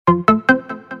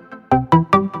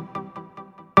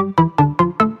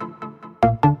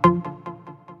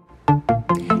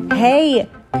Hey,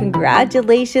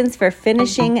 congratulations for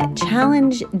finishing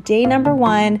challenge day number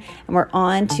 1. And we're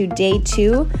on to day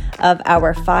 2 of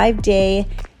our 5-day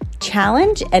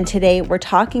challenge. And today we're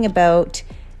talking about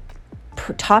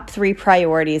top 3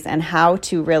 priorities and how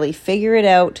to really figure it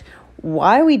out,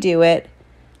 why we do it,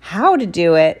 how to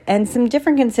do it, and some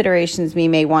different considerations we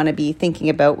may want to be thinking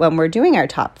about when we're doing our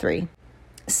top 3.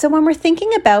 So when we're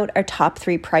thinking about our top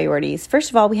 3 priorities, first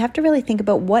of all, we have to really think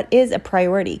about what is a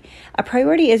priority. A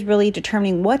priority is really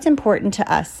determining what's important to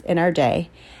us in our day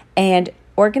and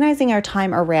organizing our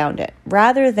time around it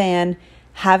rather than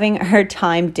having our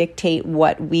time dictate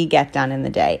what we get done in the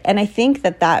day. And I think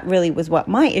that really was what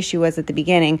my issue was at the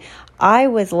beginning. I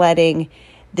was letting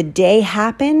the day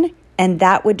happen and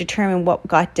that would determine what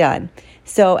got done.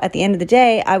 So at the end of the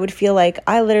day, I would feel like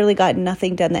I literally got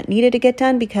nothing done that needed to get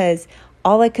done because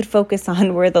all I could focus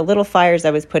on were the little fires I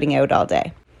was putting out all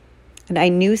day. And I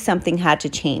knew something had to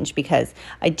change because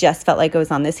I just felt like I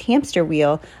was on this hamster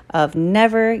wheel of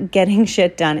never getting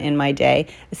shit done in my day,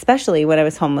 especially when I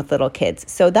was home with little kids.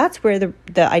 So that's where the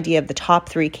idea of the top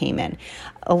 3 came in.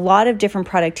 A lot of different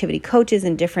productivity coaches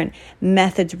and different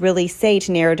methods really say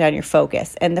to narrow down your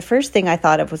focus. And the first thing I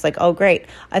thought of was like, oh, great,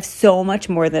 I have so much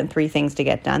more than 3 things to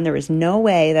get done. There is no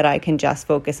way that I can just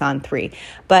focus on 3.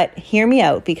 But hear me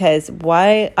out, because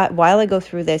while I go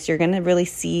through this, you're going to really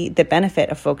see the benefit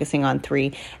of focusing on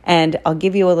 3. And I'll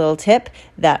give you a little tip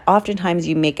that oftentimes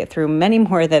you make it through many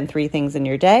more than 3 things in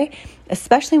your day,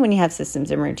 especially when you have systems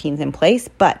and routines in place.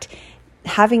 But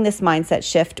having this mindset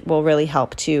shift will really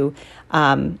help to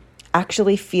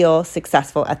actually feel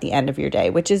successful at the end of your day,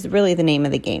 which is really the name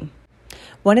of the game.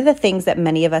 One of the things that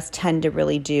many of us tend to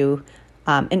really do,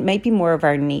 it might be more of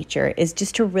our nature, is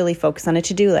just to really focus on a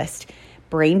to-do list,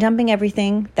 brain dumping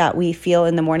everything that we feel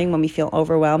in the morning when we feel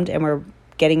overwhelmed and we're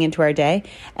getting into our day,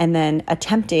 and then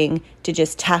attempting to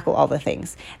just tackle all the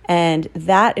things. And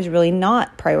that is really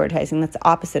not prioritizing. That's the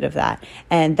opposite of that.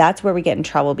 And that's where we get in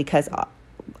trouble, because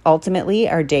ultimately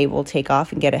our day will take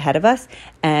off and get ahead of us,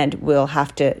 and we'll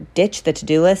have to ditch the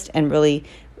to-do list and really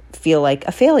feel like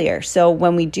a failure. So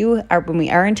when we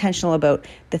are intentional about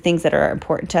the things that are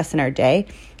important to us in our day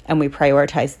and we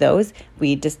prioritize those,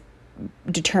 we just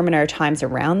determine our times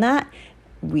around that,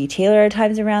 we tailor our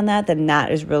times around that, then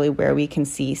that is really where we can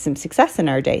see some success in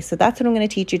our day. So that's what I'm going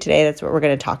to teach you today. That's what we're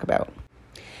going to talk about.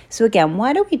 So again,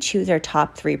 why do we choose our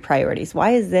top 3 priorities?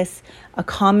 Why is this a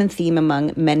common theme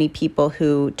among many people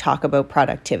who talk about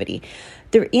productivity?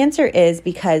 The answer is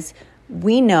because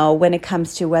we know when it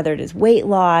comes to whether it is weight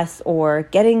loss or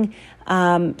getting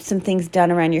some things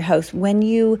done around your house, when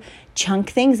you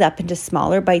chunk things up into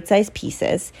smaller bite-sized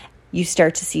pieces, you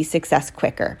start to see success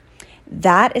quicker.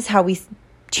 That is how we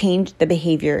change the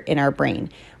behavior in our brain.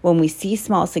 When we see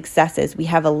small successes, we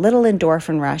have a little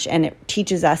endorphin rush, and it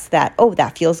teaches us that, oh,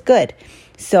 that feels good.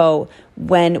 So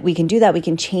when we can do that, we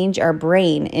can change our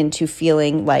brain into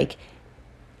feeling like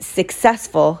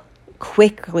successful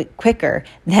quicker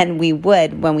than we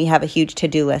would when we have a huge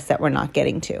to-do list that we're not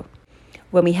getting to.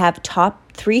 When we have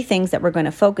top 3 things that we're going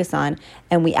to focus on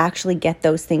and we actually get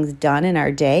those things done in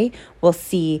our day, we'll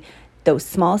see those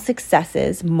small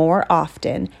successes more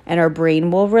often, and our brain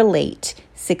will relate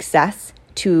success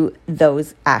to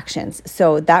those actions.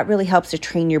 So that really helps to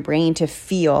train your brain to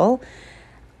feel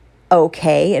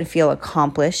okay and feel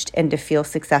accomplished and to feel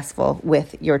successful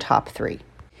with your top 3.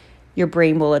 Your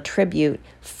brain will attribute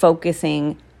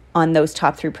focusing on those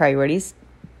top 3 priorities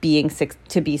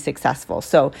to be successful.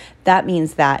 So that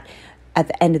means that at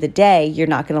the end of the day, you're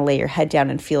not going to lay your head down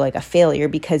and feel like a failure,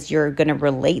 because you're going to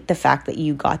relate the fact that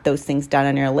you got those things done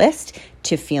on your list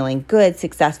to feeling good,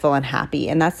 successful, and happy.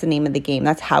 And that's the name of the game.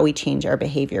 That's how we change our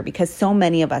behavior, because so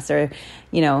many of us are,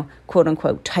 quote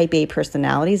unquote, type A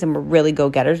personalities, and we're really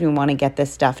go-getters. We want to get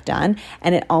this stuff done.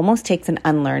 And it almost takes an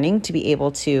unlearning to be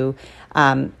able to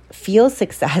feel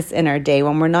success in our day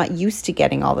when we're not used to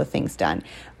getting all the things done.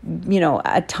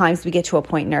 At times we get to a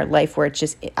point in our life where it's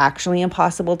just actually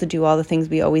impossible to do all the things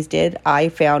we always did. I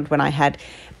found when I had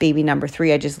baby number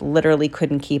 3, I just literally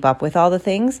couldn't keep up with all the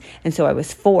things. And so I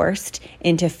was forced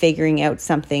into figuring out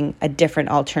a different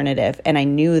alternative. And I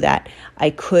knew that I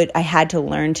had to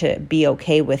learn to be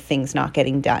okay with things not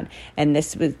getting done. And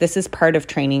this is part of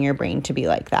training your brain to be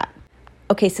like that.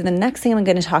 Okay, so the next thing I'm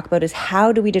going to talk about is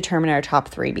how do we determine our top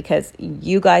 3? Because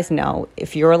you guys know,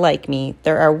 if you're like me,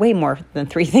 there are way more than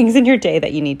 3 things in your day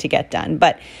that you need to get done.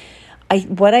 But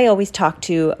what I always talk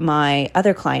to my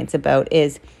other clients about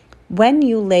is, when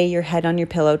you lay your head on your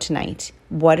pillow tonight,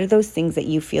 what are those things that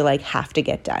you feel like have to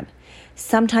get done?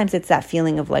 Sometimes it's that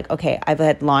feeling of like, okay, I've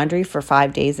had laundry for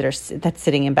 5 days that's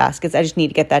sitting in baskets. I just need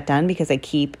to get that done because I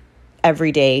keep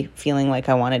every day feeling like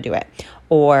I want to do it.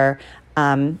 Or,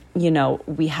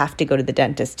 we have to go to the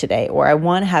dentist today, or I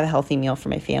want to have a healthy meal for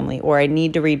my family, or I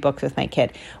need to read books with my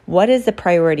kid. What is the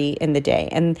priority in the day?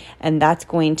 And that's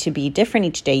going to be different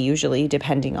each day, usually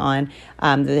depending on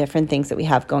the different things that we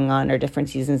have going on or different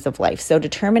seasons of life. So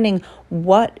determining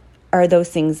what are those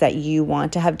things that you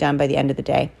want to have done by the end of the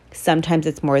day. Sometimes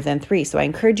it's more than 3. So I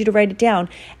encourage you to write it down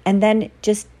and then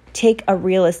just take a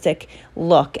realistic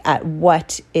look at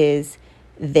what is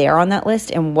there on that list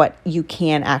and what you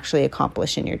can actually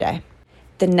accomplish in your day.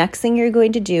 The next thing you're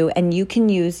going to do, and you can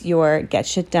use your Get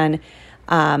Shit Done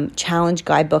challenge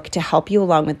guidebook to help you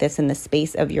along with this in the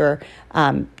space of your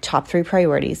top 3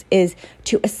 priorities, is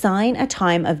to assign a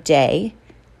time of day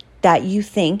that you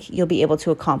think you'll be able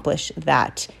to accomplish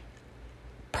that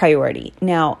priority.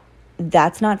 Now,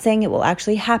 that's not saying it will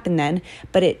actually happen then,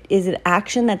 but it is an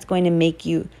action that's going to make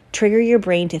you trigger your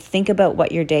brain to think about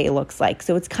what your day looks like.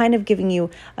 So it's kind of giving you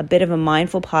a bit of a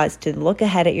mindful pause to look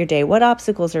ahead at your day. What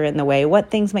obstacles are in the way?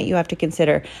 What things might you have to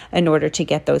consider in order to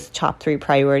get those top 3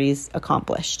 priorities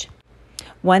accomplished?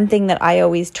 One thing that I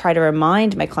always try to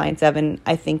remind my clients of, and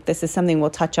I think this is something we'll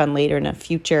touch on later in a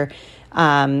future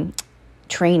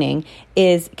training,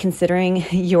 is considering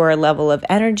your level of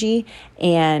energy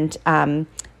and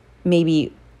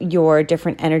maybe your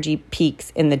different energy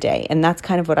peaks in the day. And that's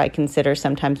kind of what I consider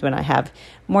sometimes when I have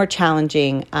more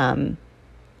challenging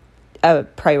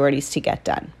priorities to get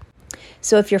done.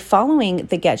 So if you're following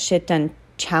the Get Shit Done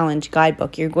challenge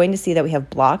guidebook, you're going to see that we have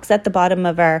blocks at the bottom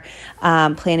of our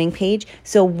planning page.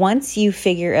 So once you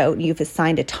figure out you've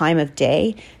assigned a time of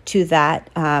day to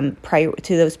that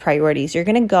to those priorities, you're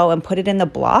going to go and put it in the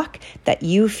block that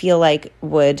you feel like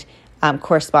would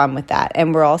correspond with that.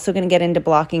 And we're also going to get into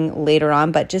blocking later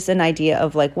on, but just an idea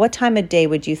of like, what time of day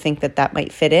would you think that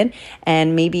might fit in?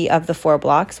 And maybe of the 4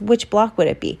 blocks, which block would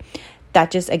it be?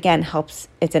 That just, again, helps.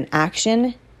 It's an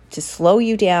action to slow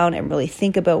you down and really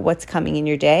think about what's coming in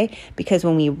your day, because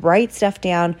when we write stuff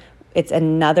down, it's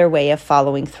another way of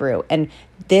following through. And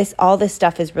all this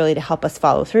stuff is really to help us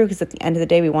follow through, because at the end of the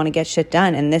day, we want to get shit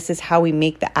done. And this is how we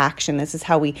make the action. This is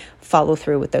how we follow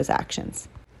through with those actions.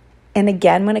 And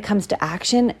again, when it comes to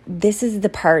action, this is the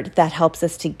part that helps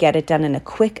us to get it done in a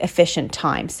quick, efficient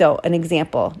time. So an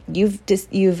example, you've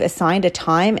assigned a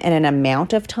time and an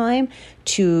amount of time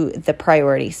to the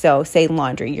priority. So say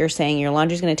laundry, you're saying your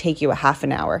laundry is going to take you a half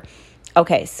an hour.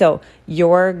 Okay, so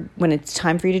when it's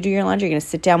time for you to do your laundry, you're going to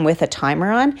sit down with a timer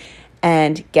on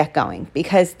and get going.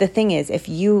 Because the thing is, if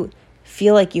you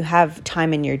feel like you have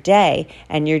time in your day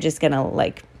and you're just going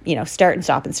to start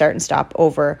and stop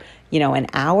over, an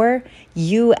hour,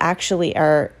 you actually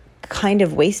are kind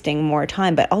of wasting more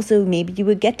time. But also maybe you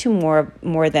would get to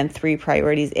more than 3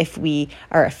 priorities if we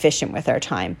are efficient with our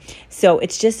time. So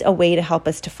it's just a way to help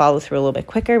us to follow through a little bit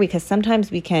quicker, because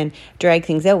sometimes we can drag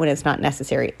things out when it's not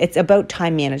necessary. It's about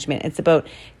time management. It's about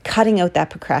cutting out that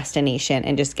procrastination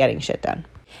and just getting shit done.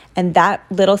 And that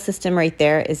little system right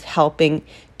there is helping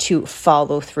to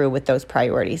follow through with those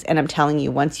priorities. And I'm telling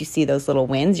you, once you see those little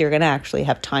wins, you're going to actually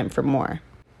have time for more.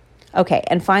 Okay,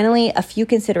 and finally, a few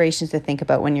considerations to think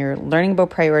about when you're learning about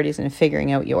priorities and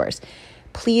figuring out yours.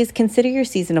 Please consider your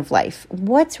season of life.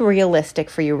 What's realistic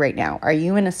for you right now? Are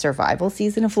you in a survival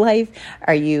season of life?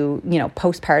 Are you,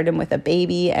 postpartum with a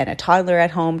baby and a toddler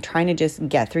at home trying to just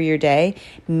get through your day?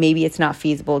 Maybe it's not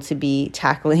feasible to be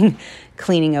tackling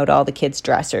cleaning out all the kids'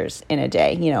 dressers in a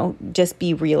day. Just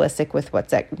be realistic with what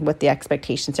the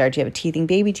expectations are. Do you have a teething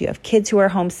baby? Do you have kids who are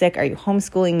homesick? Are you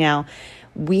homeschooling now?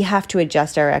 We have to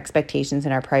adjust our expectations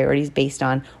and our priorities based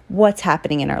on what's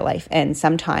happening in our life. And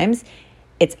sometimes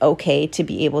it's okay to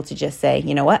be able to just say,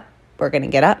 you know what, we're going to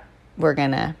get up, we're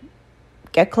going to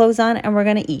get clothes on, and we're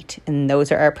going to eat. And those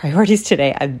are our priorities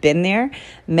today. I've been there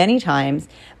many times.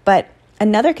 But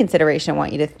another consideration I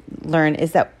want you to learn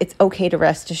is that it's okay to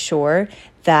rest assured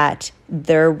that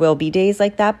there will be days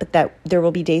like that, but that there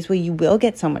will be days where you will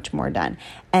get so much more done.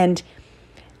 And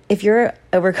if you're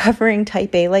a recovering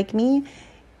type A like me,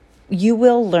 you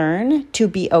will learn to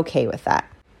be okay with that.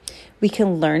 We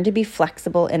can learn to be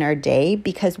flexible in our day,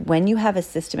 because when you have a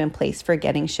system in place for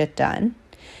getting shit done,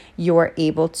 you're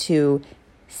able to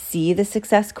see the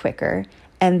success quicker.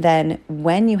 And then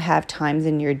when you have times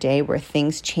in your day where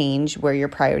things change, where your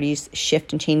priorities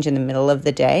shift and change in the middle of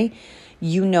the day,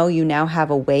 you now have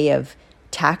a way of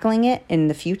tackling it in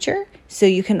the future. So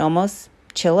you can almost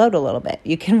chill out a little bit.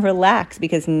 You can relax,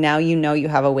 because now you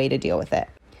have a way to deal with it.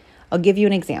 I'll give you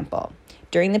an example.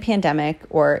 During the pandemic,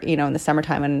 or in the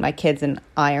summertime when my kids and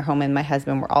I are home and my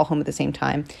husband, we're all home at the same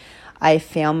time, I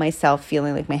found myself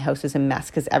feeling like my house was a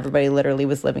mess because everybody literally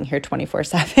was living here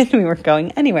 24/7. We weren't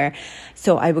going anywhere.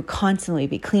 So I would constantly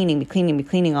be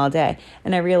cleaning all day.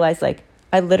 And I realized like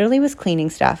I literally was cleaning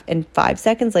stuff and 5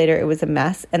 seconds later it was a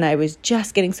mess and I was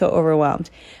just getting so overwhelmed.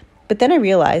 But then I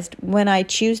realized when I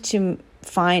choose to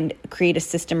create a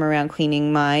system around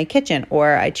cleaning my kitchen,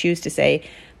 or I choose to say,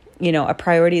 a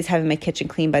priority is having my kitchen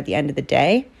clean by the end of the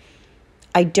day,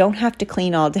 I don't have to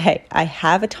clean all day. I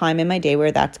have a time in my day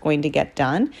where that's going to get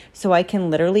done, so I can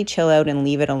literally chill out and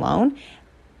leave it alone.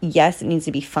 Yes, it needs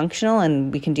to be functional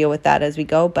and we can deal with that as we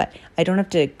go, but I don't have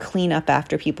to clean up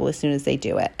after people as soon as they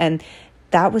do it. And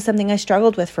that was something I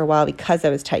struggled with for a while because I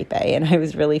was type A and I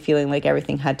was really feeling like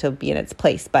everything had to be in its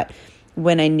place. But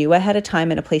when I knew I had a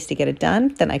time and a place to get it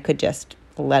done, then I could just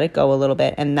let it go a little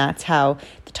bit. And that's how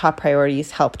the top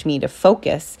priorities helped me to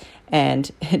focus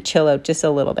and chill out just a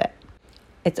little bit.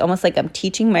 It's almost like I'm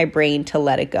teaching my brain to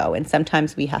let it go. And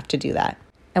sometimes we have to do that.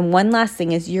 And one last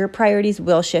thing is your priorities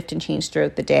will shift and change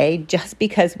throughout the day just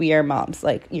because we are moms.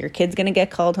 Like your kid's going to get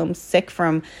called home sick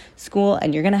from school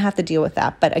and you're going to have to deal with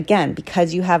that. But again,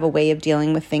 because you have a way of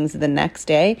dealing with things the next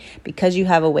day, because you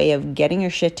have a way of getting your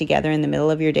shit together in the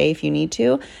middle of your day if you need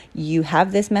to, you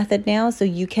have this method now so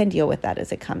you can deal with that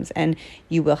as it comes. And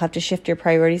you will have to shift your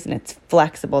priorities and it's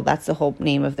flexible. That's the whole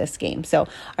name of this game. So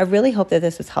I really hope that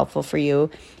this was helpful for you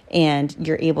and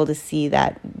you're able to see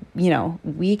that,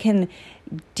 we can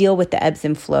deal with the ebbs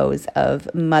and flows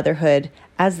of motherhood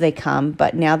as they come.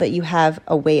 But now that you have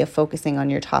a way of focusing on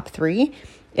your top 3,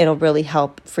 it'll really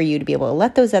help for you to be able to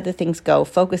let those other things go,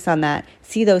 focus on that,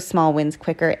 see those small wins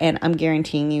quicker. And I'm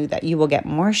guaranteeing you that you will get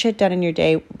more shit done in your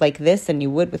day like this than you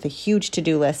would with a huge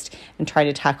to-do list and try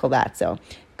to tackle that. So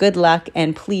good luck.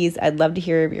 And please, I'd love to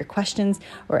hear your questions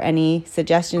or any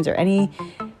suggestions or any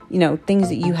things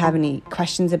that you have any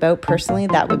questions about personally.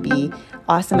 That would be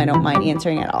awesome. I don't mind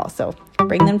answering at all. So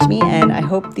bring them to me and I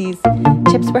hope these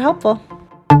tips were helpful.